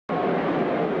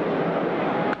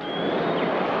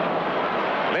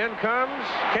comes,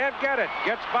 can't get it,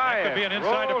 gets by it. Could be an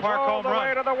inside the park home run. Rolls all the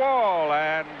way to the wall,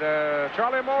 and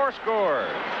Charlie Moore scores.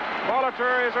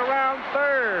 Molitor is around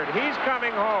third. He's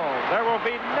coming home. There will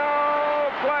be no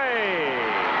play.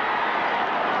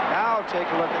 Now take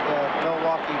a look at the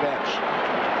Milwaukee bench.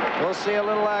 We'll see a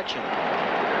little action.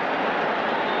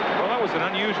 Well, that was an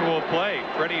unusual play.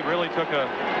 Freddie really took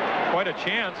quite a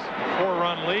chance.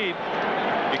 4-run lead.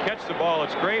 If you catch the ball,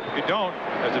 it's great. If you don't,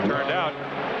 as it turned out,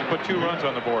 you put 2 runs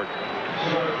on the board.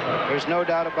 There's no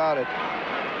doubt about it.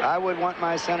 I would want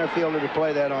my center fielder to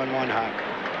play that on one hop.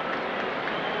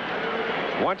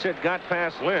 Once it got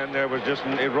past Lynn, there was just,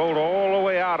 it rolled all the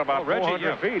way out about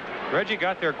 400 feet. Reggie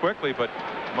got there quickly, but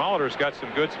Molitor's got some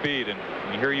good speed, and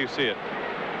here you see it.